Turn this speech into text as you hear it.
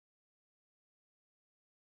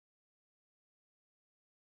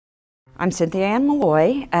I'm Cynthia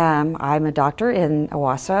Maloy. I'm a doctor in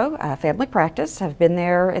Owasso, family practice. I've been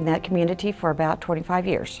there in that community for about 25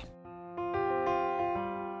 years.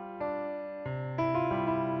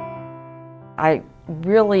 I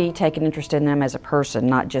really take an interest in them as a person,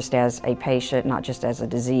 not just as a patient, not just as a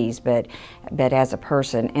disease, but as a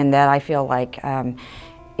person, and that I feel like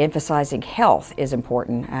emphasizing health is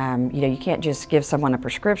important. You can't just give someone a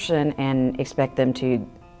prescription and expect them to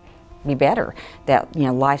be better. That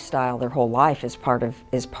lifestyle, their whole life is part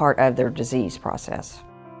of their disease process.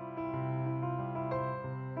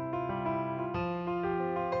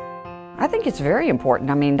 I think it's very important.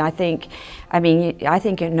 I think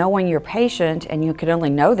knowing your patient, and you can only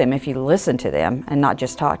know them if you listen to them and not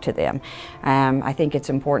just talk to them. I think it's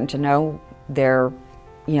important to know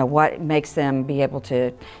what makes them be able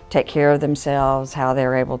to take care of themselves, how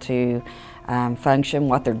they're able to function,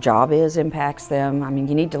 what their job is impacts them.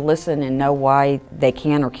 You need to listen and know why they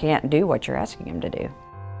can or can't do what you're asking them to do.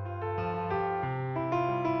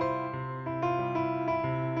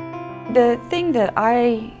 The thing that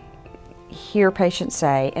I hear patients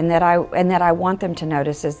say, and that I want them to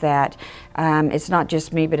notice, is that it's not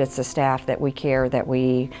just me, but it's the staff, that we care, that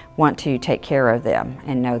we want to take care of them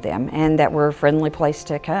and know them, and that we're a friendly place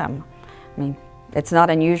to come. It's not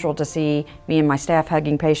unusual to see me and my staff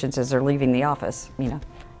hugging patients as they're leaving the office.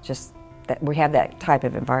 Just that we have that type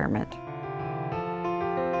of environment.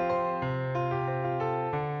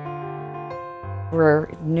 We're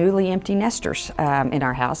newly empty nesters in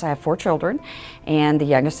our house. I have 4 children, and the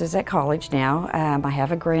youngest is at college now. I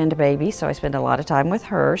have a grandbaby, so I spend a lot of time with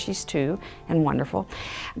her. She's 2 and wonderful.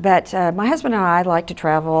 But my husband and I like to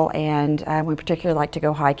travel, and we particularly like to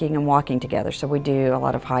go hiking and walking together, so we do a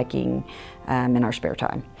lot of hiking in our spare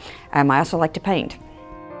time. I also like to paint.